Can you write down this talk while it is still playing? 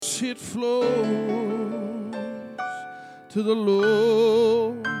it flows to the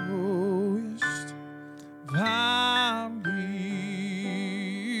lowest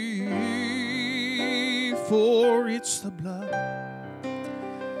valley, for it's the blood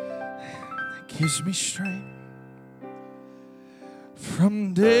that gives me strength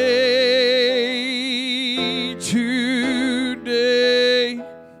from day to day.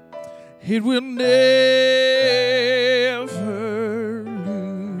 It will never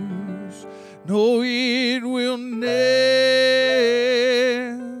lose. No, it will never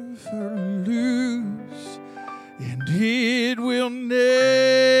lose. And it will never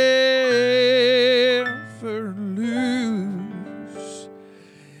lose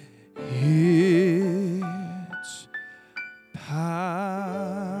its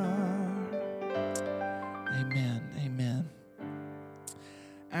power. Amen. Amen.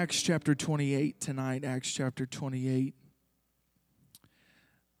 Acts chapter 28 tonight. Acts chapter 28.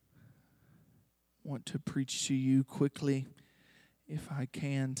 I want to preach to you quickly, if I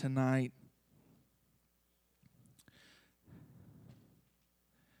can, tonight.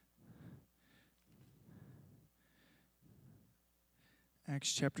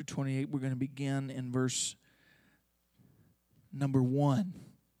 Acts chapter 28, we're going to begin in verse number 1.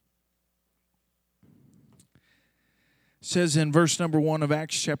 It says in verse number 1 of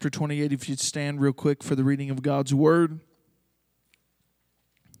Acts chapter 28, if you'd stand real quick for the reading of God's word.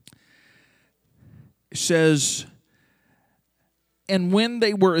 It says, and when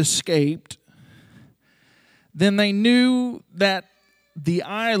they were escaped, then they knew that the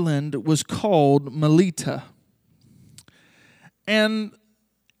island was called Melita. And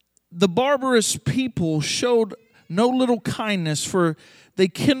the barbarous people showed no little kindness, for they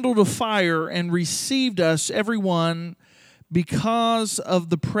kindled a fire and received us, everyone, because of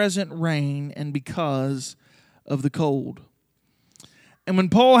the present rain and because of the cold. And when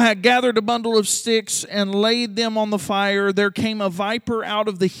Paul had gathered a bundle of sticks and laid them on the fire, there came a viper out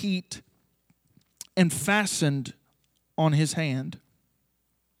of the heat and fastened on his hand.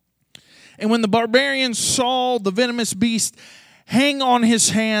 And when the barbarians saw the venomous beast hang on his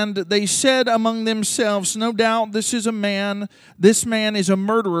hand, they said among themselves, no doubt this man is a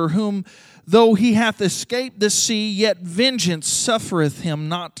murderer, whom though he hath escaped the sea, yet vengeance suffereth him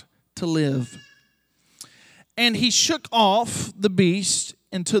not to live. And he shook off the beast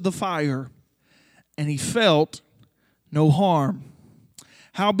into the fire, and he felt no harm.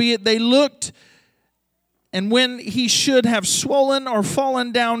 Howbeit they looked, and when he should have swollen or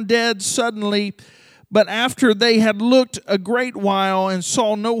fallen down dead suddenly, but after they had looked a great while and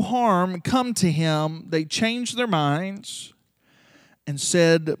saw no harm come to him, they changed their minds and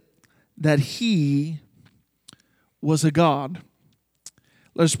said that he was a god.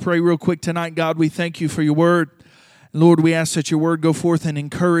 Let's pray real quick tonight. God, we thank you for your word. Lord, we ask that your word go forth and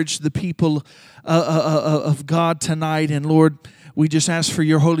encourage the people of God tonight. And Lord, we just ask for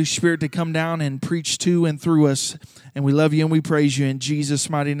your Holy Spirit to come down and preach to and through us. And we love you and we praise you in Jesus'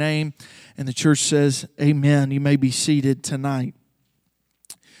 mighty name. And the church says, amen. You may be seated tonight.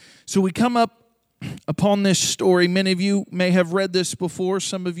 So we come up upon this story. Many of you may have read this before.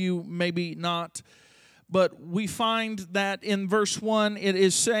 Some of you maybe not. But we find that in verse 1, it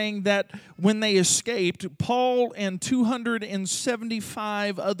is saying that when they escaped, Paul and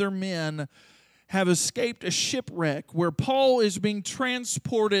 275 other men have escaped a shipwreck where Paul is being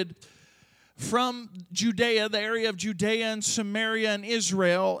transported from Judea, the area of Judea and Samaria and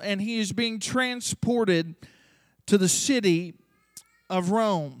Israel, and he is being transported to the city of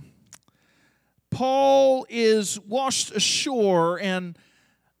Rome. Paul is washed ashore, and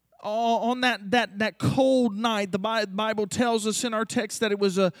on that cold night, the Bible tells us in our text that it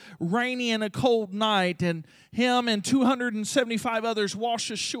was a rainy and a cold night, and him and 275 others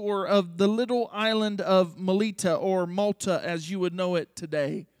washed ashore of the little island of Melita, or Malta as you would know it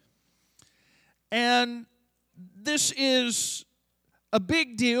today. And this is a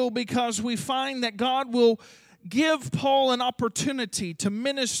big deal because we find that God will give Paul an opportunity to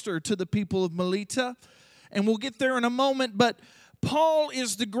minister to the people of Melita, and we'll get there in a moment, but Paul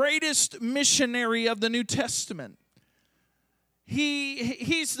is the greatest missionary of the New Testament.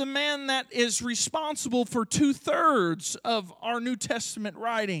 He's the man that is responsible for 2/3 of our New Testament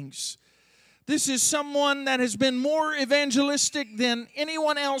writings. This is someone that has been more evangelistic than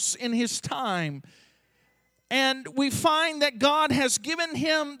anyone else in his time. And we find that God has given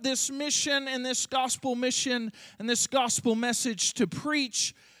him this mission and this gospel mission and this gospel message to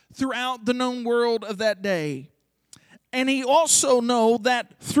preach throughout the known world of that day. And he also know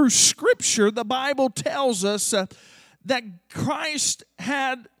that through Scripture, the Bible tells us that Christ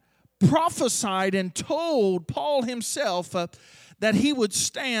had prophesied and told Paul himself that he would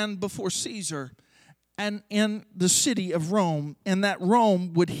stand before Caesar and in the city of Rome, and that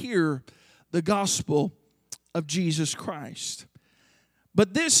Rome would hear the gospel of Jesus Christ.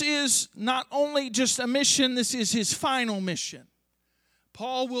 But this is not only just a mission, this is his final mission.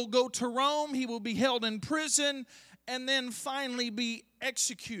 Paul will go to Rome, he will be held in prison, and then finally be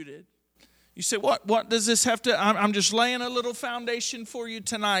executed. You say, what does this have to... I'm just laying a little foundation for you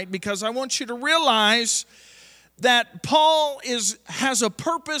tonight because I want you to realize that Paul has a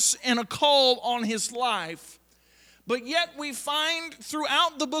purpose and a call on his life. But yet we find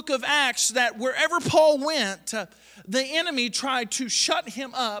throughout the book of Acts that wherever Paul went, the enemy tried to shut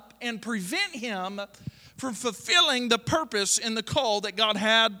him up and prevent him from fulfilling the purpose and the call that God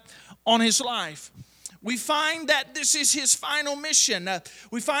had on his life. We find that this is his final mission.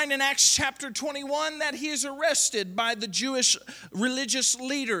 We find in Acts chapter 21 that he is arrested by the Jewish religious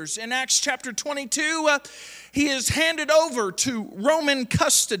leaders. In Acts chapter 22, he is handed over to Roman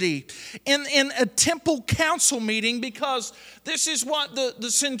custody in a temple council meeting because this is what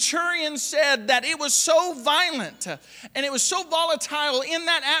the centurion said, that it was so violent and it was so volatile in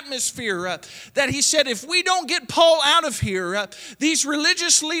that atmosphere that he said, if we don't get Paul out of here, these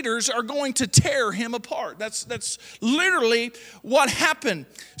religious leaders are going to tear him apart. That's literally what happened.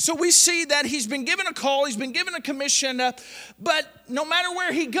 So we see that he's been given a call, he's been given a commission, but no matter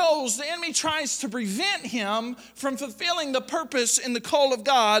where he goes, the enemy tries to prevent him from fulfilling the purpose and the call of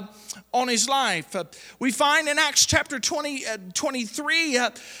God on his life. We find in Acts chapter 23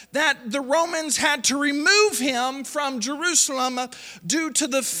 that the Romans had to remove him from Jerusalem due to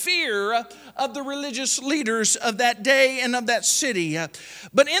the fear of the religious leaders of that day and of that city.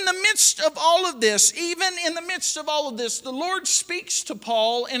 But in the midst of all of this, even in the midst of all of this, the Lord speaks to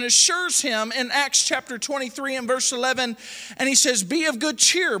Paul and assures him in Acts chapter 23 and verse 11, and he says, "Be of good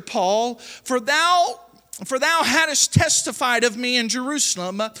cheer, Paul, for thou hadst testified of me in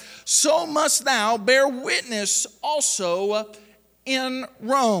Jerusalem, so must thou bear witness also in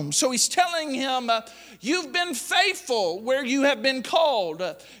Rome." So he's telling him, you've been faithful where you have been called.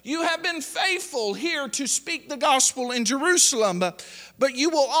 You have been faithful here to speak the gospel in Jerusalem, but you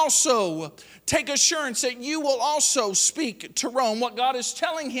will also take assurance that you will also speak to Rome. What God is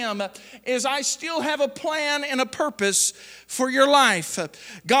telling him is, I still have a plan and a purpose for your life.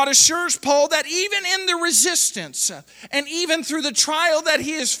 God assures Paul that even in the resistance and even through the trial that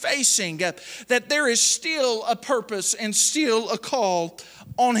he is facing, that there is still a purpose and still a call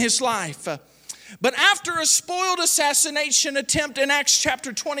on his life. But after a spoiled assassination attempt in Acts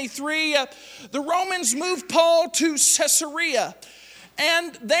chapter 23, the Romans moved Paul to Caesarea.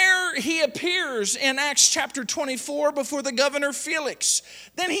 And there he appears in Acts chapter 24 before the governor Felix.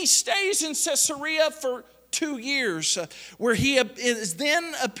 Then he stays in Caesarea for 2 years, where he is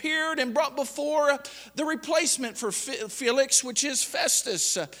then appeared and brought before the replacement for Felix, which is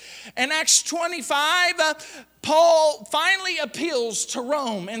Festus. In Acts 25, Paul finally appeals to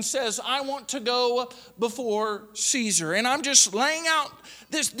Rome and says, I want to go before Caesar. And I'm just laying out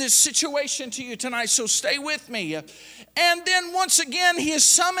this situation to you tonight, so stay with me. And then once again, he is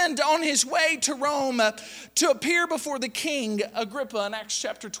summoned on his way to Rome to appear before the king Agrippa in Acts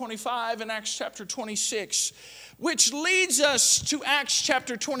chapter 25 and Acts chapter 26, which leads us to Acts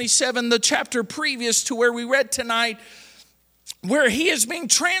chapter 27, the chapter previous to where we read tonight, where he is being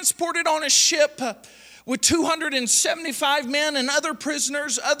transported on a ship with 275 men and other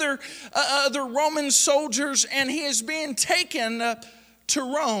prisoners, other Roman soldiers, and he is being taken to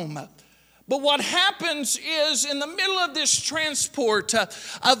Rome. But what happens is, in the middle of this transport, a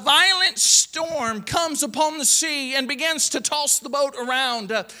violent storm comes upon the sea and begins to toss the boat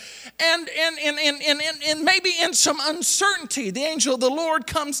around. And maybe in some uncertainty, the angel of the Lord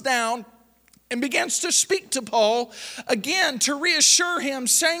comes down and begins to speak to Paul again to reassure him,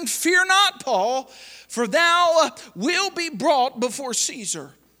 saying, "Fear not, Paul, for thou wilt be brought before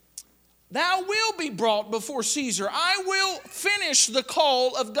Caesar." Thou will be brought before Caesar. I will finish the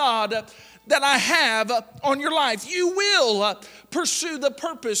call of God that I have on your life. You will pursue the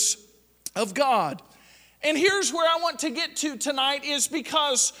purpose of God. And here's where I want to get to tonight, is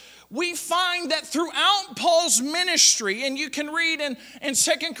because we find that throughout Paul's ministry, and you can read in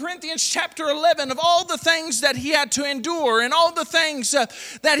 2 Corinthians chapter 11 of all the things that he had to endure and all the things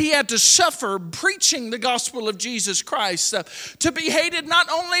that he had to suffer preaching the gospel of Jesus Christ, to be hated not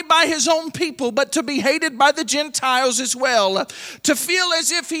only by his own people, but to be hated by the Gentiles as well, to feel as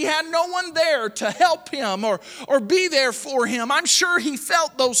if he had no one there to help him or be there for him. I'm sure he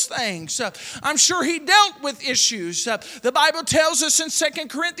felt those things. I'm sure he dealt with issues. The Bible tells us in 2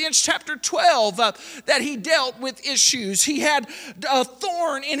 Corinthians Romans chapter 12 that he dealt with issues. He had a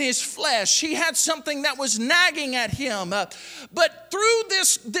thorn in his flesh. He had something that was nagging at him. But through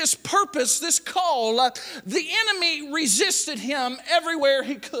this purpose, this call, the enemy resisted him everywhere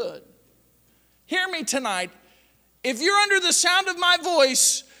he could. Hear me tonight. If you're under the sound of my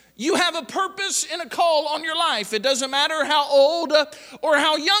voice, you have a purpose and a call on your life. It doesn't matter how old or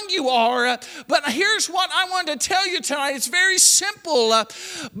how young you are. But here's what I want to tell you tonight. It's very simple.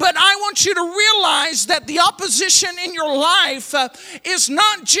 But I want you to realize that the opposition in your life is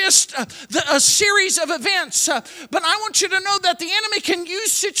not just a series of events. But I want you to know that the enemy can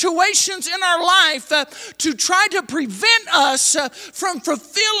use situations in our life to try to prevent us from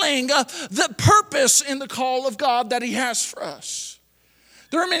fulfilling the purpose and the call of God that he has for us.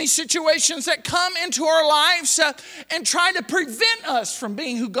 There are many situations that come into our lives and try to prevent us from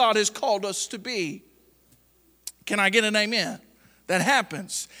being who God has called us to be. Can I get an amen? That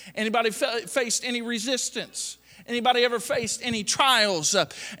happens. Anybody faced any resistance? Anybody ever faced any trials?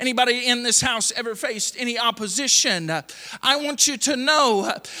 Anybody in this house ever faced any opposition? I want you to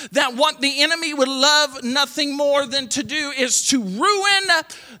know that what the enemy would love nothing more than to do is to ruin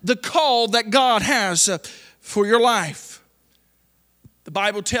the call that God has for your life. The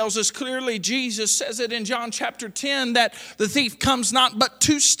Bible tells us clearly, Jesus says it in John chapter 10, that the thief comes not but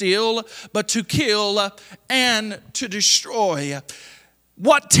to steal, but to kill and to destroy.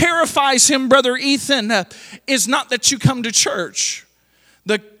 What terrifies him, Brother Ethan, is not that you come to church.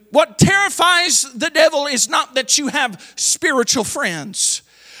 What terrifies the devil is not that you have spiritual friends.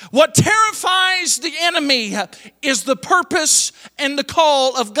 What terrifies the enemy is the purpose and the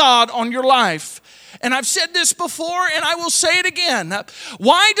call of God on your life. And I've said this before, and I will say it again.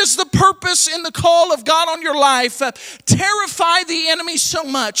 Why does the purpose and the call of God on your life terrify the enemy so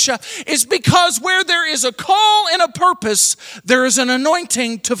much? Is because where there is a call and a purpose, there is an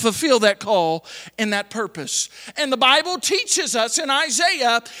anointing to fulfill that call and that purpose. And the Bible teaches us in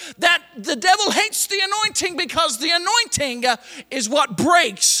Isaiah that the devil hates the anointing because the anointing is what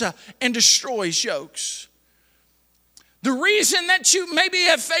breaks and destroys yokes. The reason that you maybe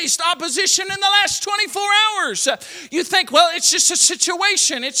have faced opposition in the last 24 hours, you think, well, it's just a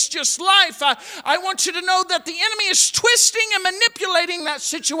situation. It's just life. I want you to know that the enemy is twisting and manipulating that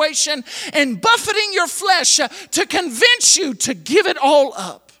situation and buffeting your flesh to convince you to give it all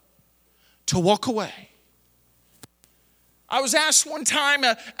up, to walk away. I was asked one time,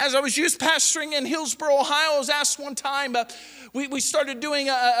 as I was youth pastoring in Hillsboro, Ohio, I was asked one time, we started doing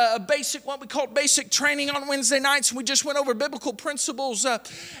a basic, what we call basic training on Wednesday nights, and we just went over biblical principles.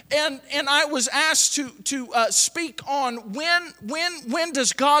 And I was asked to speak on when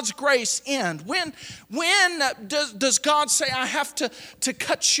does God's grace end? When does God say, I have to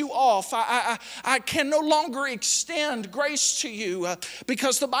cut you off? I can no longer extend grace to you,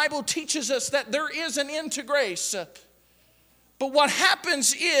 because the Bible teaches us that there is an end to grace. But what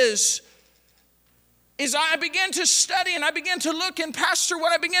happens is I began to study and I began to look, and Pastor,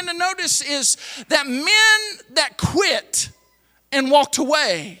 what I began to notice is that men that quit and walked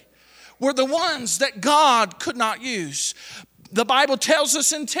away were the ones that God could not use. The Bible tells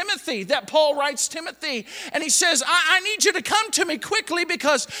us in Timothy that Paul writes Timothy, and he says, I need you to come to me quickly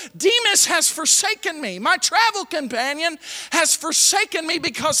because Demas has forsaken me. My travel companion has forsaken me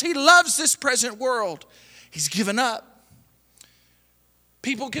because he loves this present world. He's given up.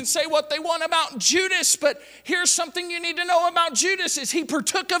 People can say what they want about Judas, but here's something you need to know about Judas is he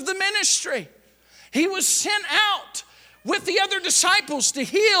partook of the ministry. He was sent out with the other disciples to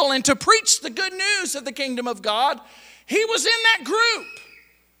heal and to preach the good news of the kingdom of God. He was in that group,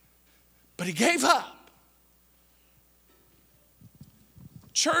 but he gave up.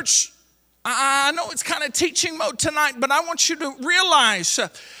 Church, I know it's kind of teaching mode tonight, but I want you to realize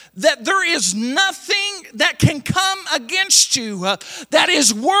that there is nothing that can come against you that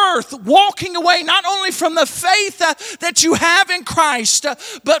is worth walking away, not only from the faith that you have in Christ,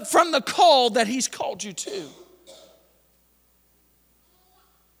 but from the call that He's called you to.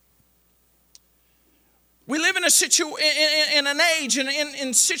 We live in in an age and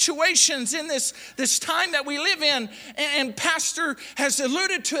in situations in this time that we live in, and Pastor has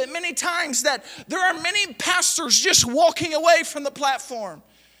alluded to it many times, that there are many pastors just walking away from the platform,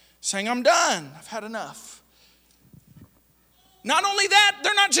 saying, I'm done, I've had enough. Not only that,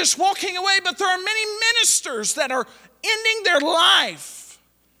 they're not just walking away, but there are many ministers that are ending their life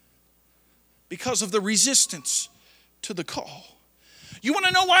because of the resistance to the call. You want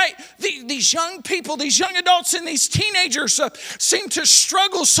to know why these young people, these young adults and these teenagers seem to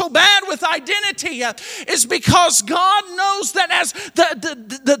struggle so bad with identity? Is because God knows that as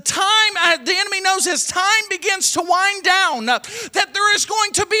the time, the enemy knows knows as time begins to wind down that there is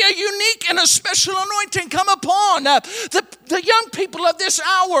going to be a unique and a special anointing come upon the young people of this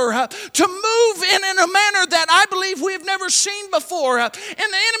hour to move in a manner that I believe we have never seen before. And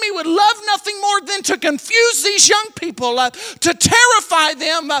the enemy would love nothing more than to confuse these young people, to terrify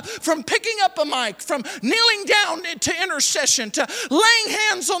them from picking up a mic, from kneeling down to intercession, to laying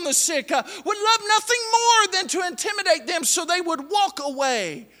hands on the sick. Would love nothing more than to intimidate them so they would walk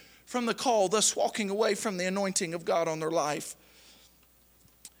away from the call, thus walking away from the anointing of God on their life.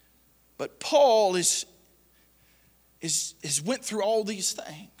 But Paul is went through all these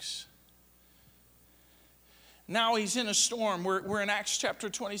things. Now he's in a storm. We're in Acts chapter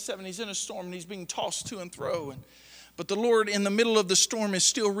 27. He's in a storm and he's being tossed to and fro. But the Lord in the middle of the storm is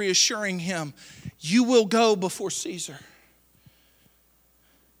still reassuring him, you will go before Caesar.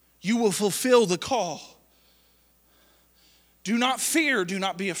 You will fulfill the call. Do not fear, do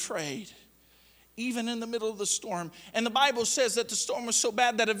not be afraid. Even in the middle of the storm. And the Bible says that the storm was so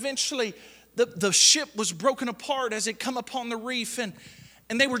bad that eventually the ship was broken apart as it come upon the reef. And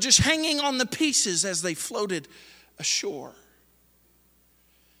they were just hanging on the pieces as they floated ashore.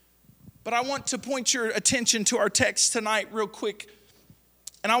 But I want to point your attention to our text tonight real quick.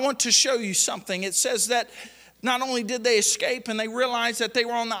 And I want to show you something. It says that not only did they escape and they realized that they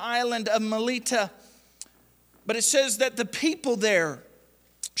were on the island of Melita, but it says that the people there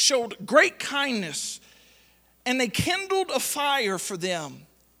showed great kindness and they kindled a fire for them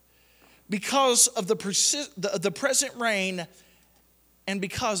because of the present rain and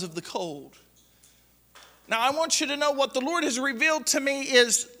because of the cold. Now, I want you to know what the Lord has revealed to me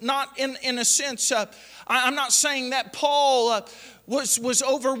is not in a sense, I'm not saying that Paul was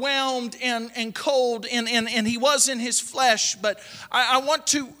overwhelmed and cold and he was in his flesh, but I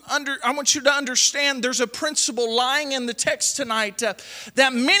want you to understand there's a principle lying in the text tonight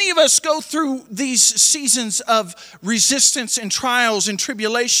that many of us go through these seasons of resistance and trials and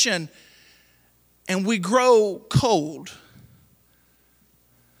tribulation and we grow cold.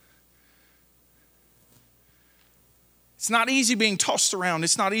 It's not easy being tossed around.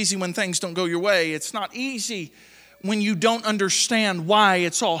 It's not easy when things don't go your way. It's not easy when you don't understand why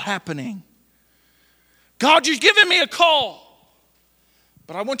it's all happening. God, you've given me a call.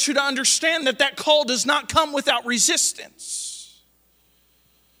 But I want you to understand that call does not come without resistance.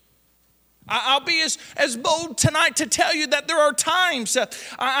 I'll be as bold tonight to tell you that there are times,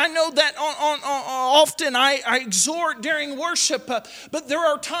 I know that often I exhort during worship, but there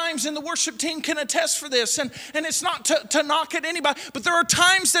are times, and the worship team can attest for this, and it's not to knock at anybody, but there are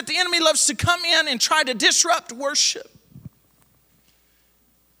times that the enemy loves to come in and try to disrupt worship.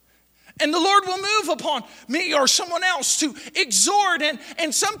 And the Lord will move upon me or someone else to exhort. And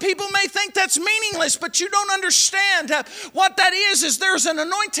some people may think that's meaningless, but you don't understand what that is there's an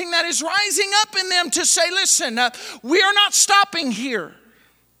anointing that is rising up in them to say, listen, we are not stopping here.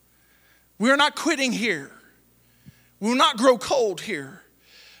 We are not quitting here. We will not grow cold here.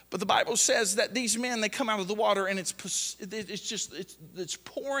 But the Bible says that these men, they come out of the water and it's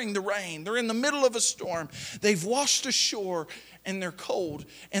pouring the rain. They're in the middle of a storm. They've washed ashore and they're cold.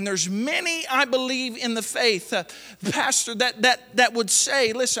 And there's many, I believe, in the faith, pastor, that would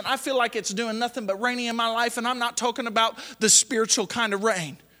say, listen, I feel like it's doing nothing but raining in my life. And I'm not talking about the spiritual kind of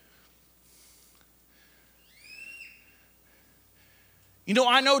rain. You know,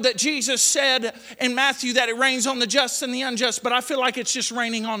 I know that Jesus said in Matthew that it rains on the just and the unjust, but I feel like it's just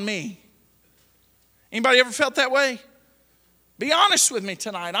raining on me. Anybody ever felt that way? Be honest with me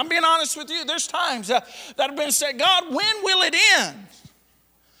tonight. I'm being honest with you. There's times that have been said, God, when will it end?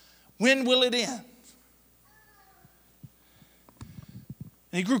 When will it end?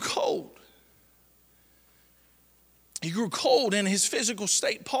 And he grew cold. He grew cold in his physical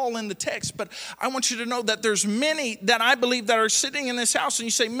state, Paul in the text. But I want you to know that there's many that I believe that are sitting in this house. And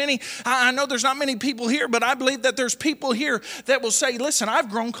you say, many, I know there's not many people here, but I believe that there's people here that will say, listen, I've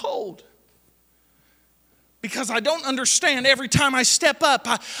grown cold. Because I don't understand. Every time I step up,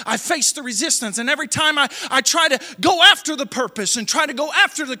 I face the resistance. And every time I try to go after the purpose and try to go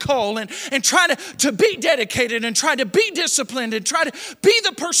after the call and try to be dedicated and try to be disciplined and try to be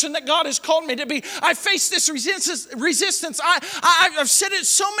the person that God has called me to be, I face this resistance. I've said it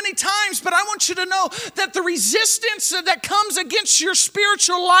so many times, but I want you to know that the resistance that comes against your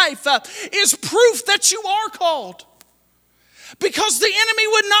spiritual life is proof that you are called. Because the enemy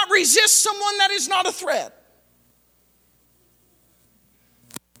would not resist someone that is not a threat.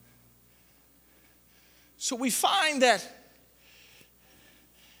 So we find that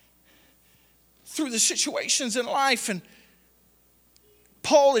through the situations in life, and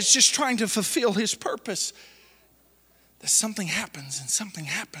Paul is just trying to fulfill his purpose, that something happens and something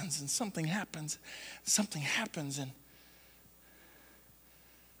happens and something happens, something happens, and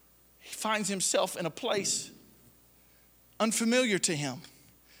he finds himself in a place unfamiliar to him.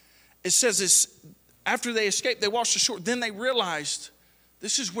 It says this, after they escaped, they washed ashore. Then they realized,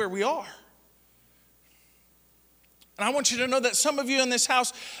 this is where we are. And I want you to know that some of you in this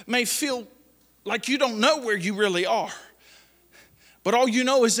house may feel like you don't know where you really are. But all you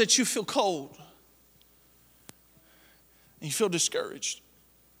know is that you feel cold. And you feel discouraged.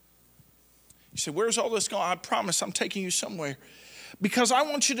 You say, where's all this going? I promise I'm taking you somewhere. Because I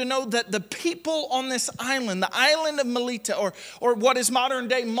want you to know that the people on this island, the island of Melita, or what is modern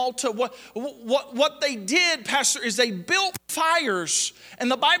day Malta, what they did, Pastor, is they built fires. And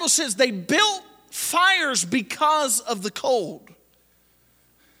the Bible says they built fires because of the cold. You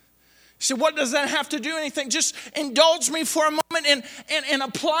say, what does that have to do anything? Just indulge me for a moment and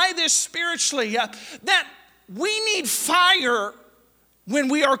apply this spiritually. That we need fire when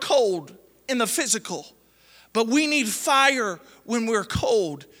we are cold in the physical. But we need fire when we're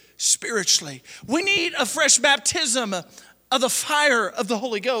cold spiritually. We need a fresh baptism of the fire of the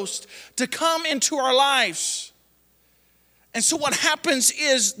Holy Ghost to come into our lives. And so what happens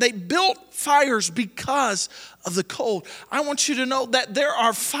is they built fires because of the cold. I want you to know that there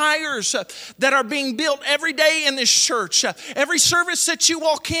are fires that are being built every day in this church. Every service that you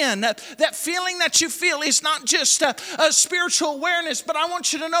walk in, that feeling that you feel is not just a spiritual awareness, but I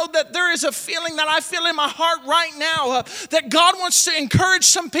want you to know that there is a feeling that I feel in my heart right now that God wants to encourage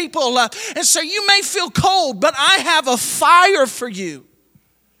some people and say, you may feel cold, but I have a fire for you.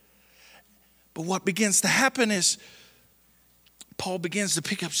 But what begins to happen is Paul begins to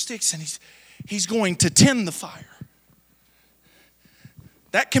pick up sticks and he's going to tend the fire.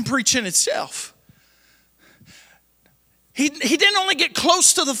 That can preach in itself. He didn't only get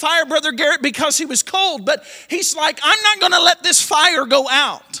close to the fire, Brother Garrett, because he was cold, but he's like, I'm not going to let this fire go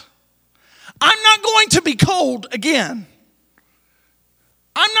out. I'm not going to be cold again.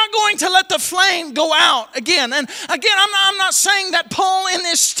 I'm not going to let the flame go out again. And again, I'm not saying that Paul in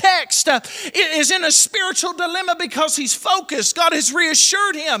this text is in a spiritual dilemma because he's focused. God has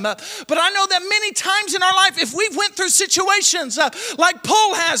reassured him. But I know that many times in our life, if we've went through situations like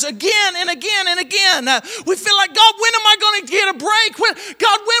Paul has again and again and again, we feel like, God, when am I going to get a break?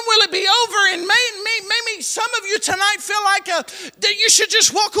 God, when will it be over? And maybe some of you tonight feel like that you should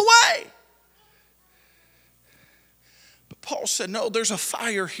just walk away. Paul said, no, there's a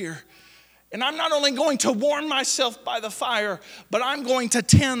fire here. And I'm not only going to warm myself by the fire, but I'm going to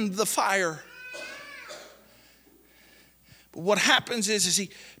tend the fire. But what happens is he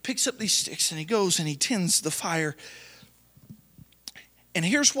picks up these sticks and he goes and he tends the fire. And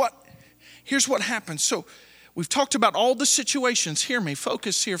here's what happens. So we've talked about all the situations. Hear me,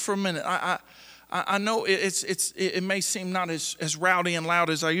 focus here for a minute. I know it may seem not as rowdy and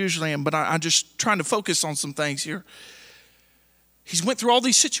loud as I usually am, but I'm just trying to focus on some things here. He's went through all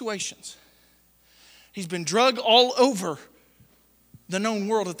these situations. He's been drugged all over the known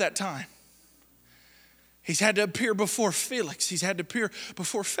world at that time. He's had to appear before Felix. He's had to appear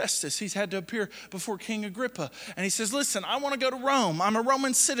before Festus. He's had to appear before King Agrippa. And he says, listen, I want to go to Rome. I'm a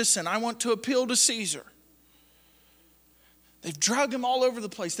Roman citizen. I want to appeal to Caesar. They've drugged him all over the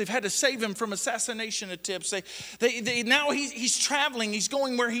place. They've had to save him from assassination attempts. Now he's traveling. He's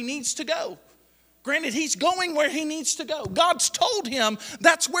going where he needs to go. Granted, he's going where he needs to go. God's told him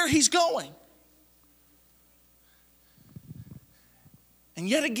that's where he's going. And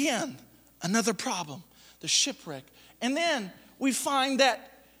yet again, another problem, the shipwreck. And then we find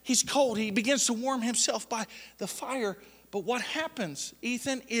that he's cold. He begins to warm himself by the fire. But what happens,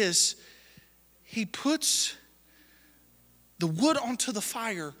 Ethan, is he puts the wood onto the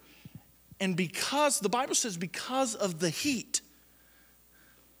fire. And because, the Bible says, because of the heat,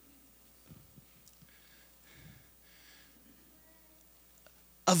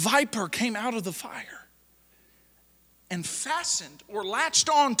 a viper came out of the fire and fastened or latched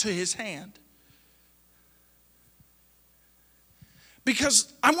on to his hand.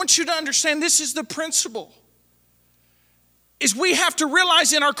 Because I want you to understand, this is the principle. Is we have to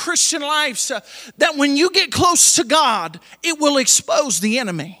realize in our Christian lives that when you get close to God, it will expose the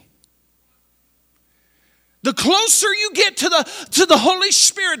enemy. The closer you get to the Holy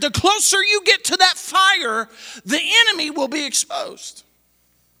Spirit, the closer you get to that fire, the enemy will be exposed.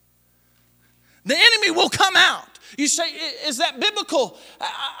 The enemy will come out. You say, is that biblical?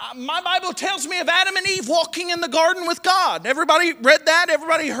 My Bible tells me of Adam and Eve walking in the garden with God. Everybody read that?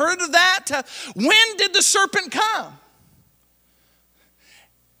 Everybody heard of that? When did the serpent come?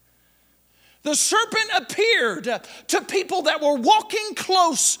 The serpent appeared to people that were walking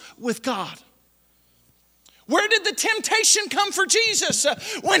close with God. Where did the temptation come for Jesus?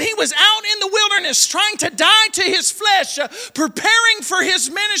 When he was out in the wilderness trying to die to his flesh, preparing for his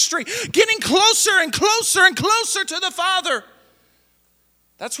ministry, getting closer and closer and closer to the Father.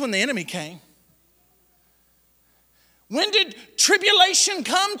 That's when the enemy came. When did tribulation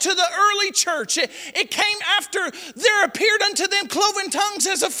come to the early church? It came after there appeared unto them cloven tongues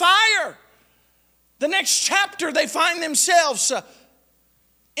as a fire. The next chapter, they find themselves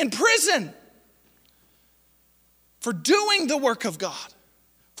in prison for doing the work of God,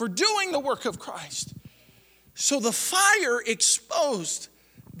 for doing the work of Christ. So the fire exposed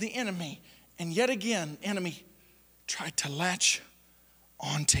the enemy. And yet again, enemy tried to latch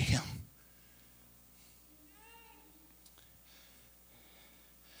onto him.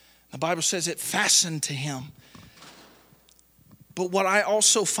 The Bible says it fastened to him. But what I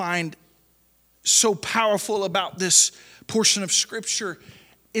also find so powerful about this portion of Scripture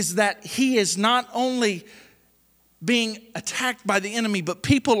is that he is not only being attacked by the enemy, but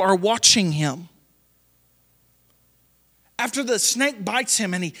people are watching him. After the snake bites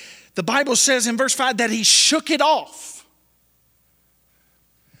him, and the Bible says in verse 5 that he shook it off.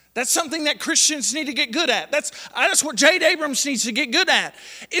 That's something that Christians need to get good at. That's what Jade Abrams needs to get good at.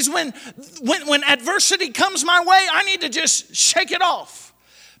 Is when adversity comes my way, I need to just shake it off.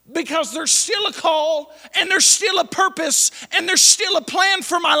 Because there's still a call, and there's still a purpose, and there's still a plan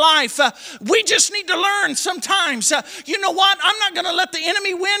for my life. We just need to learn sometimes. You know what? I'm not going to let the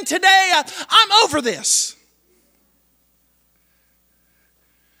enemy win today. I'm over this.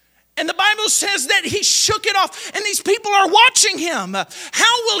 And the Bible says that he shook it off. And these people are watching him.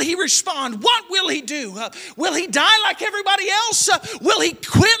 How will he respond? What will he do? Will he die like everybody else? Will he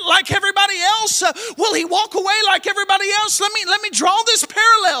quit like everybody else? Will he walk away like everybody else? Let me draw this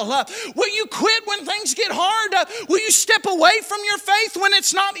parallel. Will you quit when things get hard? Will you step away from your faith when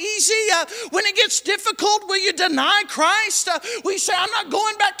it's not easy? When it gets difficult, will you deny Christ? Will you say, I'm not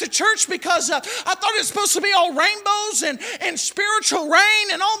going back to church because I thought it was supposed to be all rainbows and spiritual rain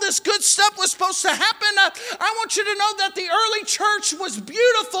and all this good stuff was supposed to happen. I want you to know that the early church was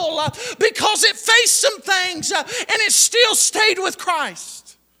beautiful because it faced some things and it still stayed with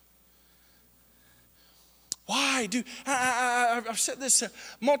Christ. Why do I've said this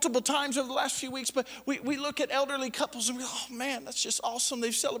multiple times over the last few weeks, but we look at elderly couples and we go, oh man, that's just awesome.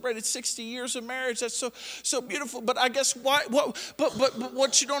 They've celebrated 60 years of marriage. That's so beautiful. But I guess why? But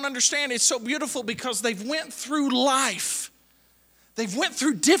what you don't understand, it's so beautiful because they've went through life. They've went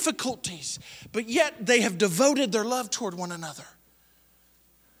through difficulties, but yet they have devoted their love toward one another.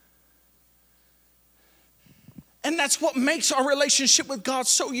 And that's what makes our relationship with God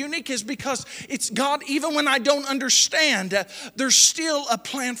so unique, is because it's God, even when I don't understand, there's still a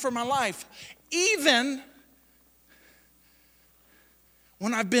plan for my life. Even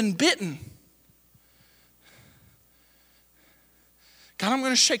when I've been bitten, God, I'm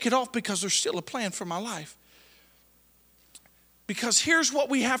going to shake it off because there's still a plan for my life. Because here's what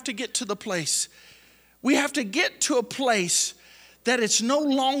we have to get to the place. We have to get to a place that it's no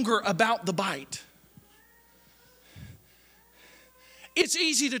longer about the bite. It's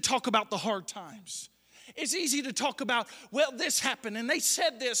easy to talk about the hard times. It's easy to talk about, well, this happened and they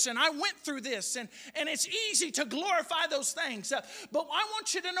said this and I went through this, and it's easy to glorify those things. But I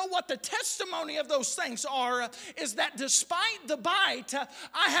want you to know what the testimony of those things are, is that despite the bite,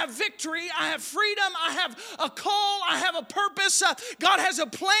 I have victory, I have freedom, I have a call, I have a purpose. God has a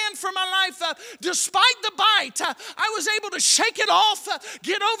plan for my life. Despite the bite, I was able to shake it off,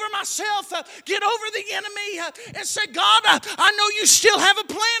 get over myself, get over the enemy, and say, God, I know you still have a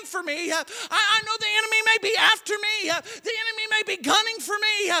plan for me. I know the enemy may be after me. The enemy may be gunning for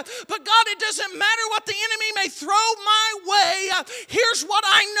me. But God, it doesn't matter what the enemy may throw my way. Here's what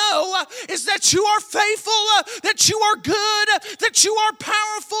I know, is that you are faithful, that you are good, that you are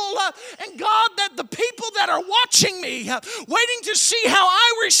powerful. And God, that the people that are watching me, waiting to see how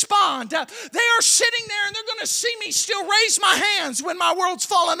I respond, they are sitting there and they're going to see me still raise my hands when my world's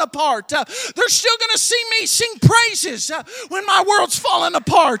falling apart. They're still going to see me sing praises when my world's falling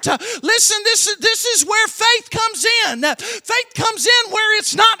apart. Listen, this is where faith comes in. Faith comes in where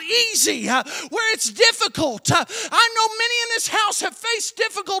it's not easy, where it's difficult. I know many in this house have faced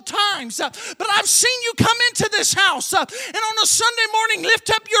difficult times, but I've seen you come into this house and on a Sunday morning lift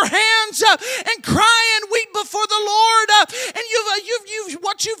up your hands and cry and weep before the Lord. And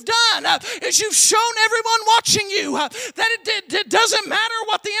what you've done is you've shown everyone watching you that it doesn't matter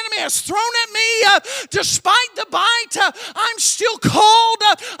what the enemy has thrown at me. Despite the bite, I'm still called.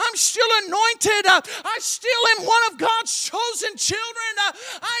 I'm still anointed. I still am one of God's chosen children.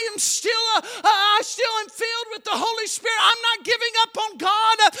 I still am filled with the Holy Spirit. I'm not giving up on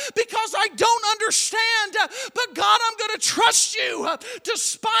God because because I don't understand. But God, I'm going to trust you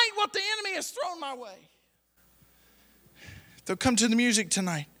despite what the enemy has thrown my way. They'll come to the music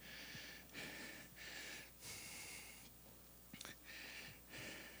tonight.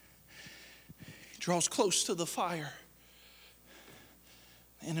 He draws close to the fire.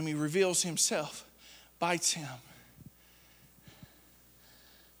 The enemy reveals himself, bites him.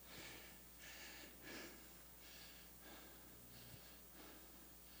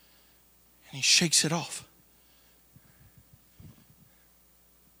 And he shakes it off.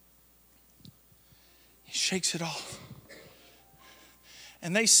 He shakes it off.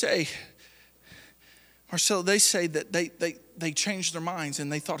 And they say, Marcelo, they say that they changed their minds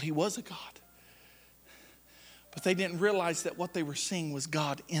and they thought he was a God. But they didn't realize that what they were seeing was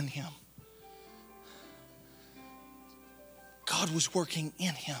God in him. God was working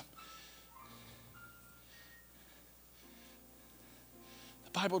in him.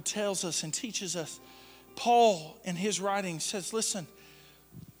 The Bible tells us and teaches us, Paul in his writings says, listen,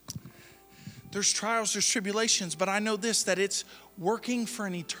 there's trials, there's tribulations, but I know this, that it's working for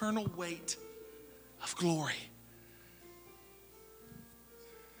an eternal weight of glory.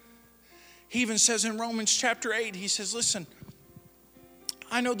 He even says in Romans chapter 8, he says, listen,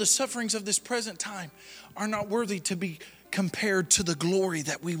 I know the sufferings of this present time are not worthy to be compared to the glory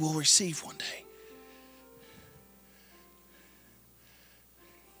that we will receive one day.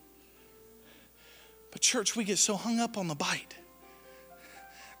 But church, we get so hung up on the bite.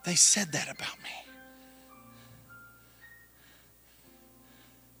 They said that about me.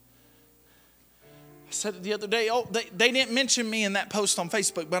 I said it the other day, they didn't mention me in that post on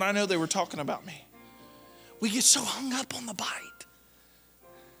Facebook, but I know they were talking about me. We get so hung up on the bite.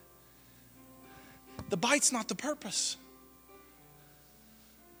 The bite's not the purpose.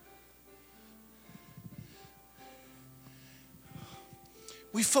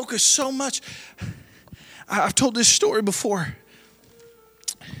 We focus so much. I've told this story before.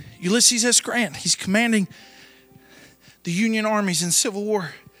 Ulysses S. Grant, he's commanding the Union armies in Civil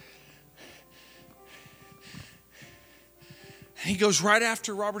War. And he goes right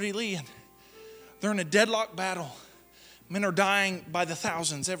after Robert E. Lee, and they're in a deadlock battle. Men are dying by the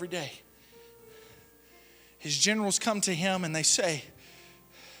thousands every day. His generals come to him and they say,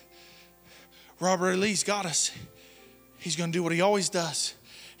 Robert E. Lee's got us. He's going to do what he always does.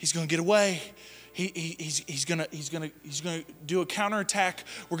 He's going to get away. He's going to do a counterattack.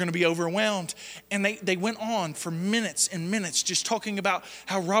 We're going to be overwhelmed. And they went on for minutes and minutes just talking about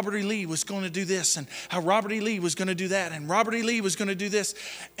how Robert E. Lee was going to do this and how Robert E. Lee was going to do that and Robert E. Lee was going to do this.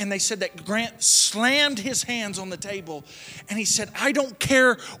 And they said that Grant slammed his hands on the table and he said, I don't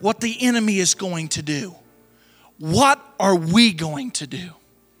care what the enemy is going to do. What are we going to do?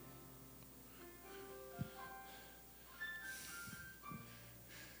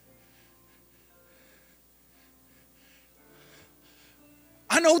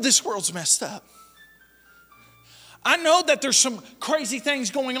 I know this world's messed up. I know that there's some crazy things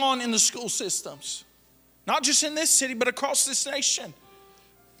going on in the school systems. Not just in this city, but across this nation.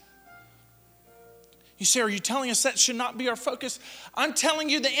 You say, are you telling us that should not be our focus? I'm telling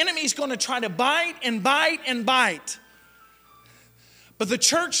you the enemy's going to try to bite and bite and bite. But the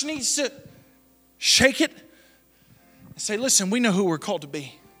church needs to shake it and say, listen, we know who we're called to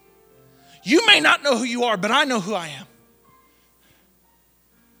be. You may not know who you are, but I know who I am.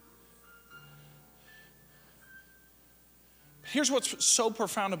 Here's what's so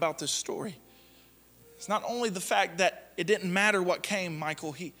profound about this story. It's not only the fact that it didn't matter what came,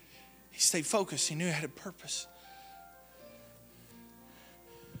 Michael. He stayed focused. He knew he had a purpose.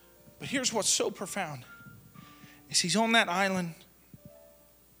 But here's what's so profound. Is he's on that island.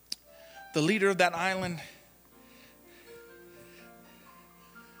 The leader of that island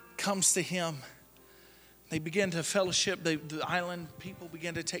comes to him. They begin to fellowship. The island people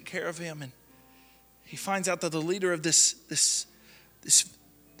begin to take care of him. And he finds out that the leader of this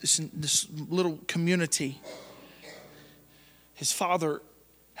little community, his father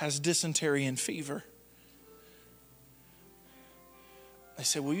has dysentery and fever. They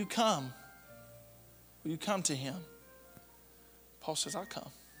say, will you come? Will you come to him? Paul says, I'll come.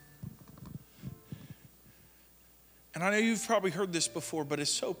 And I know you've probably heard this before, but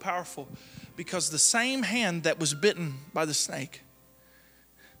it's so powerful because the same hand that was bitten by the snake,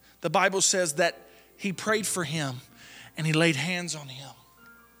 the Bible says that he prayed for him and he laid hands on him.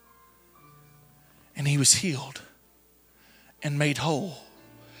 And he was healed and made whole.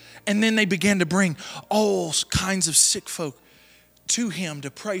 And then they began to bring all kinds of sick folk to him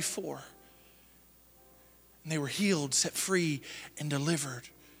to pray for. And they were healed, set free, and delivered.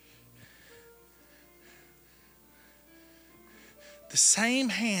 The same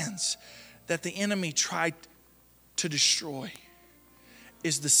hands that the enemy tried to destroy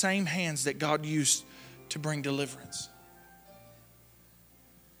is the same hands that God used to bring deliverance.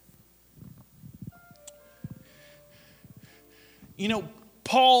 You know,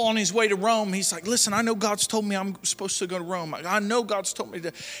 Paul on his way to Rome, he's like, listen, I know God's told me I'm supposed to go to Rome. I know God's told me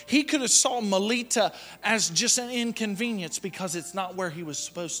to. He could have saw Melita as just an inconvenience because it's not where he was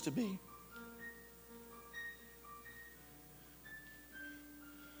supposed to be.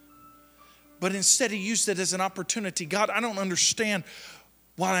 But instead he used it as an opportunity. God, I don't understand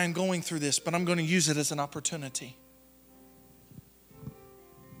why I'm going through this, but I'm going to use it as an opportunity.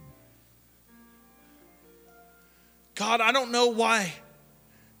 God, I don't know why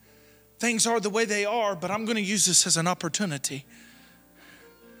things are the way they are, but I'm going to use this as an opportunity.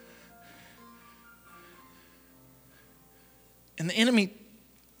 And the enemy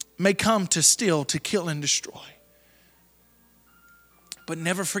may come to steal, to kill, and destroy. But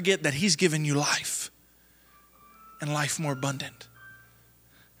never forget that he's given you life, and life more abundant.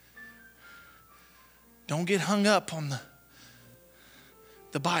 Don't get hung up on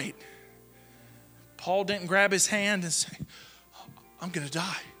the bite. Paul didn't grab his hand and say, I'm going to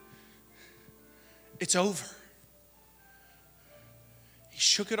die. It's over. He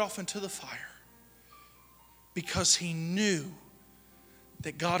shook it off into the fire because he knew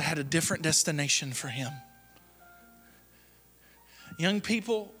that God had a different destination for him. Young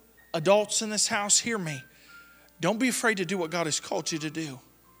people, adults in this house, hear me. Don't be afraid to do what God has called you to do.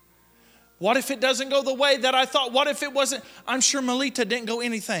 What if it doesn't go the way that I thought? What if it wasn't? I'm sure Melita didn't go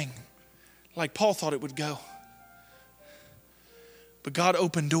anything like Paul thought it would go. But God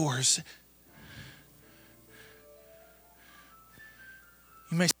opened doors.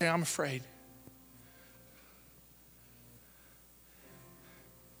 You may say, I'm afraid.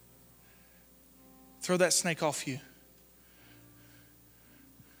 Throw that snake off you.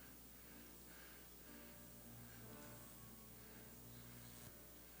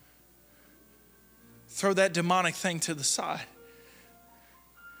 Throw that demonic thing to the side.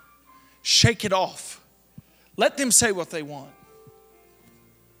 Shake it off. Let them say what they want.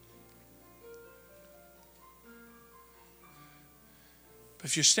 But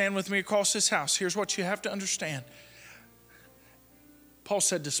if you stand with me across this house, here's what you have to understand. Paul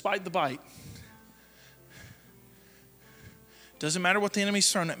said, despite the bite, doesn't matter what the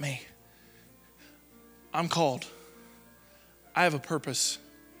enemy's thrown at me, I'm called. I have a purpose.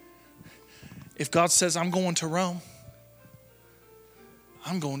 If God says I'm going to Rome,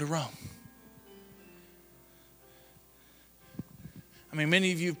 I'm going to Rome. I mean,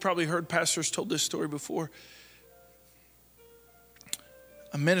 many of you have probably heard pastors told this story before.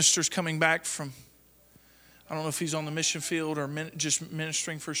 A minister's coming back from, I don't know if he's on the mission field or just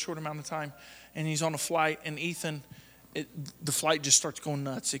ministering for a short amount of time, and he's on a flight, and Ethan, the flight just starts going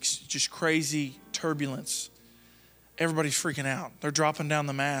nuts. It's just crazy turbulence. Everybody's freaking out. They're dropping down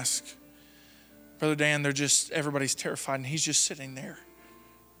the mask. Brother Dan, everybody's terrified, and he's just sitting there,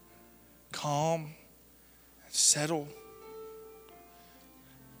 calm, settled.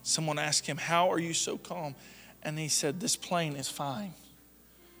 Someone asked him, how are you so calm? And he said, this plane is fine.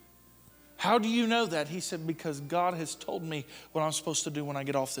 How do you know that? He said, because God has told me what I'm supposed to do when I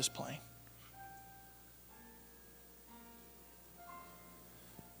get off this plane.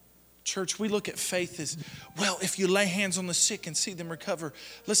 Church, we look at faith as, well, if you lay hands on the sick and see them recover.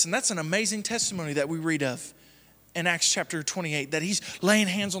 Listen, that's an amazing testimony that we read of in Acts chapter 28, that he's laying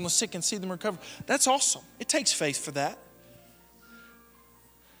hands on the sick and see them recover. That's awesome. It takes faith for that.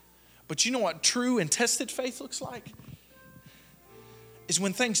 But you know what true and tested faith looks like? Is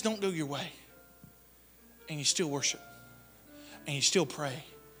when things don't go your way and you still worship and you still pray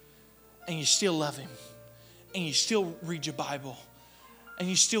and you still love him and you still read your Bible and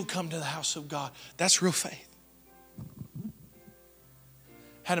you still come to the house of God. That's real faith.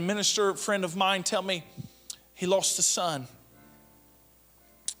 Had a minister friend of mine tell me he lost a son.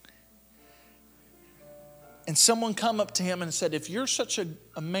 And someone come up to him and said, if you're such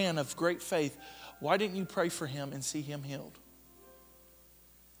a man of great faith, why didn't you pray for him and see him healed?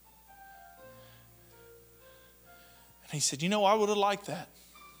 And he said, I would have liked that.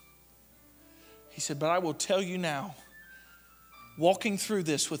 He said, but I will tell you now, walking through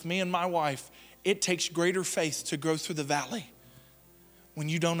this with me and my wife, it takes greater faith to go through the valley when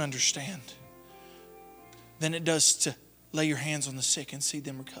you don't understand than it does to lay your hands on the sick and see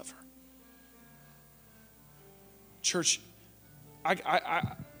them recover. Church,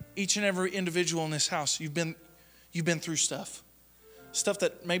 each and every individual in this house, you've been through stuff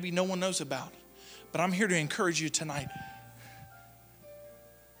that maybe no one knows about. But I'm here to encourage you tonight.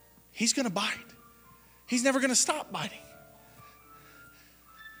 He's going to bite. He's never going to stop biting.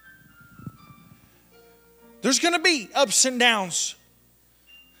 There's going to be ups and downs.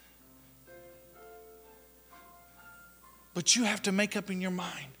 But you have to make up in your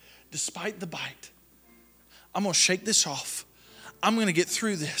mind, despite the bite, I'm going to shake this off. I'm going to get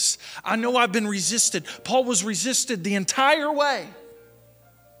through this. I know I've been resisted. Paul was resisted the entire way.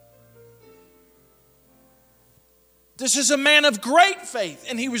 This is a man of great faith,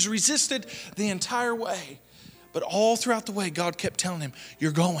 and he was resisted the entire way. But all throughout the way, God kept telling him,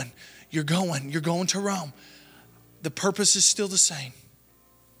 you're going to Rome. The purpose is still the same.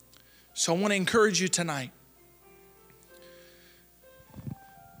 So I want to encourage you tonight.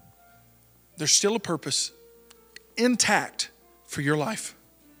 There's still a purpose intact for your life.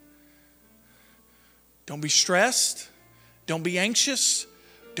 Don't be stressed. Don't be anxious.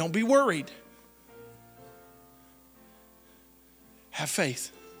 Don't be worried. Have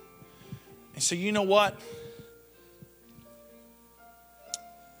faith. And so you know what?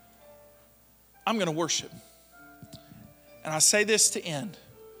 I'm going to worship. And I say this to end.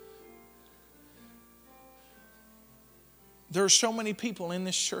 There are so many people in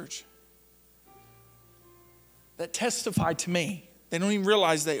this church that testify to me. They don't even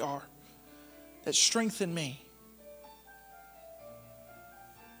realize they are. That strengthen me.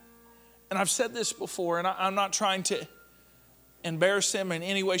 And I've said this before, and I'm not trying to embarrass them in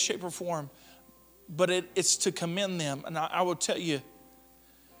any way, shape, or form, but it's to commend them. And I will tell you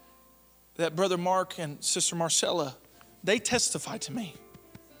that Brother Mark and Sister Marcella, they testify to me.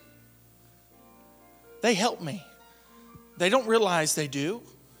 They help me. They don't realize they do.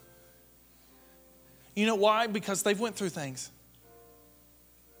 You know why? Because they've went through things.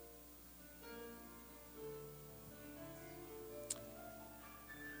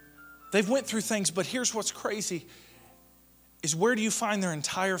 They've went through things, but here's what's crazy, is where do you find their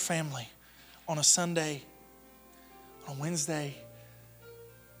entire family on a Sunday, on a Wednesday?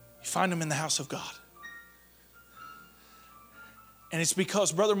 You find them in the house of God. And it's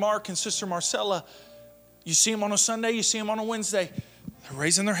because Brother Mark and Sister Marcella, you see them on a Sunday, you see them on a Wednesday, they're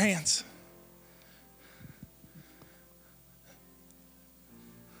raising their hands.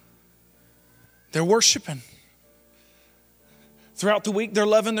 They're worshiping. Throughout the week, they're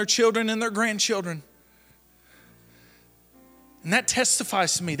loving their children and their grandchildren. And that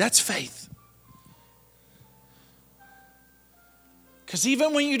testifies to me. That's faith. Because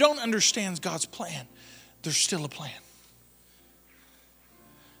even when you don't understand God's plan, there's still a plan.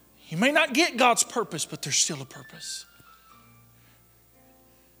 You may not get God's purpose, but there's still a purpose.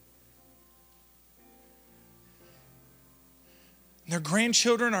 And their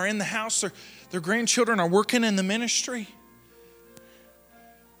grandchildren are in the house. Their grandchildren are working in the ministry.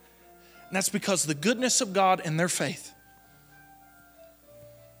 And that's because of the goodness of God and their faith.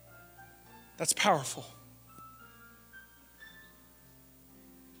 That's powerful.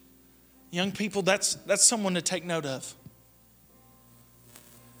 Young people, that's someone to take note of.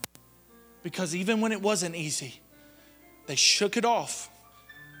 Because even when it wasn't easy, they shook it off.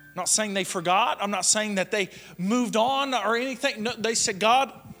 I'm not saying they forgot. I'm not saying that they moved on or anything. No, they said,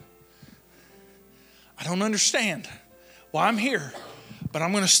 God, I don't understand why I'm here, but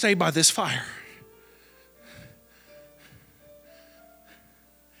I'm going to stay by this fire.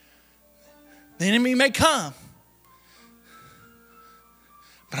 The enemy may come,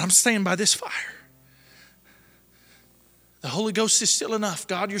 but I'm staying by this fire. The Holy Ghost is still enough.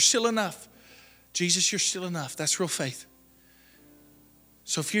 God, you're still enough. Jesus, you're still enough. That's real faith.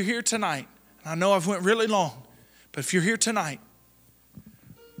 So if you're here tonight, and I know I've went really long, but if you're here tonight,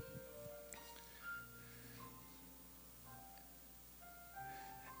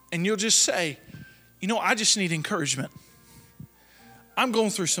 and you'll just say, you know, I just need encouragement. I'm going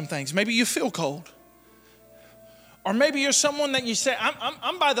through some things. Maybe you feel cold. Or maybe you're someone that you say,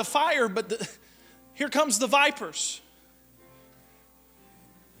 I'm by the fire, but here comes the vipers.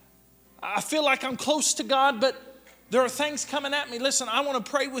 I feel like I'm close to God, but there are things coming at me. Listen, I want to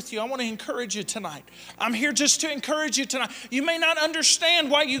pray with you. I want to encourage you tonight. I'm here just to encourage you tonight. You may not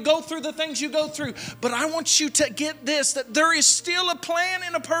understand why you go through the things you go through, but I want you to get this, that there is still a plan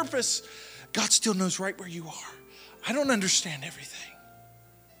and a purpose. God still knows right where you are. I don't understand everything.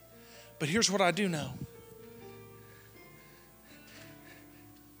 But here's what I do know.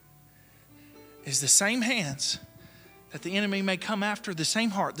 Is the same hands that the enemy may come after, the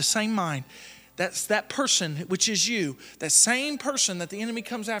same heart, the same mind. That's that person, which is you. That same person that the enemy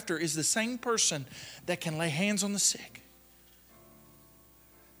comes after is the same person that can lay hands on the sick.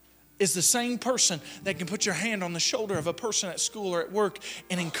 Is the same person that can put your hand on the shoulder of a person at school or at work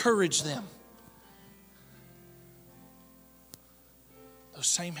and encourage them. Those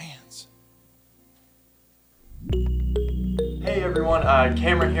same hands. Hey everyone,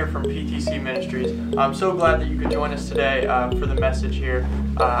 Cameron here from PTC Ministries. I'm so glad that you could join us today for the message here.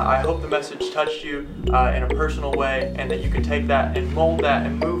 I hope the message touched you in a personal way, and that you can take that and mold that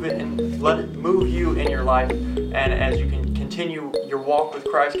and move it and let it move you in your life. And as you can continue your walk with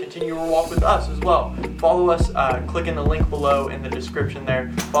Christ, continue your walk with us as well. Follow us, click in the link below in the description there.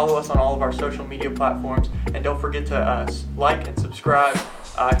 Follow us on all of our social media platforms, and don't forget to like and subscribe.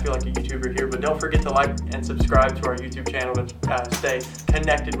 I feel like a YouTuber here, but don't forget to like and subscribe to our YouTube channel to stay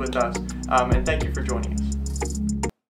connected with us. And thank you for joining us.